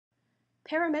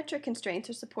Parametric constraints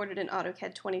are supported in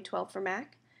AutoCAD 2012 for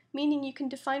Mac, meaning you can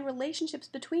define relationships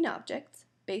between objects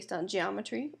based on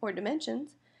geometry or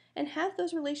dimensions and have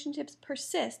those relationships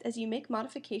persist as you make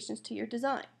modifications to your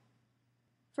design.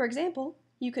 For example,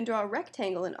 you can draw a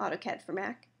rectangle in AutoCAD for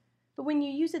Mac, but when you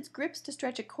use its grips to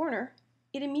stretch a corner,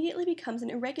 it immediately becomes an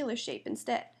irregular shape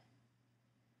instead.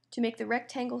 To make the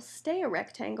rectangle stay a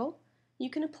rectangle, you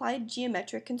can apply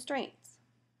geometric constraints.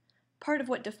 Part of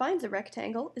what defines a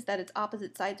rectangle is that its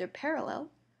opposite sides are parallel,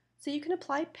 so you can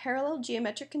apply parallel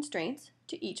geometric constraints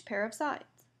to each pair of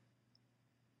sides.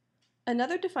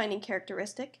 Another defining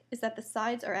characteristic is that the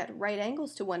sides are at right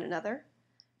angles to one another,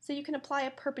 so you can apply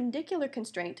a perpendicular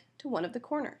constraint to one of the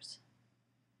corners.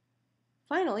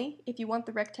 Finally, if you want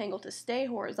the rectangle to stay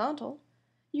horizontal,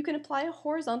 you can apply a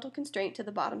horizontal constraint to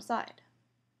the bottom side.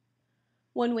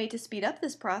 One way to speed up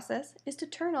this process is to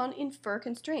turn on Infer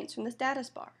Constraints from the status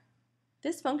bar.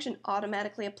 This function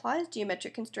automatically applies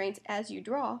geometric constraints as you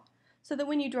draw, so that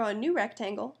when you draw a new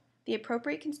rectangle, the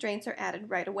appropriate constraints are added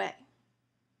right away.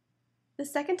 The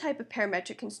second type of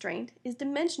parametric constraint is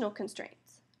dimensional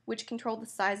constraints, which control the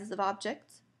sizes of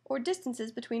objects or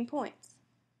distances between points.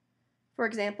 For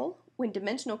example, when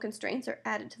dimensional constraints are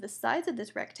added to the sides of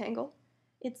this rectangle,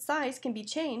 its size can be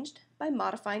changed by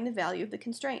modifying the value of the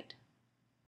constraint.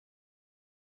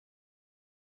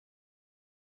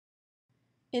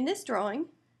 In this drawing,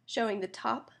 showing the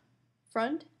top,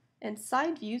 front, and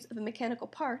side views of a mechanical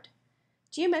part,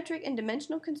 geometric and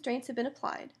dimensional constraints have been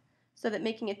applied so that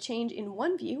making a change in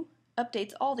one view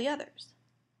updates all the others.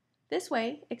 This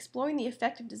way, exploring the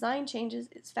effect of design changes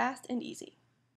is fast and easy.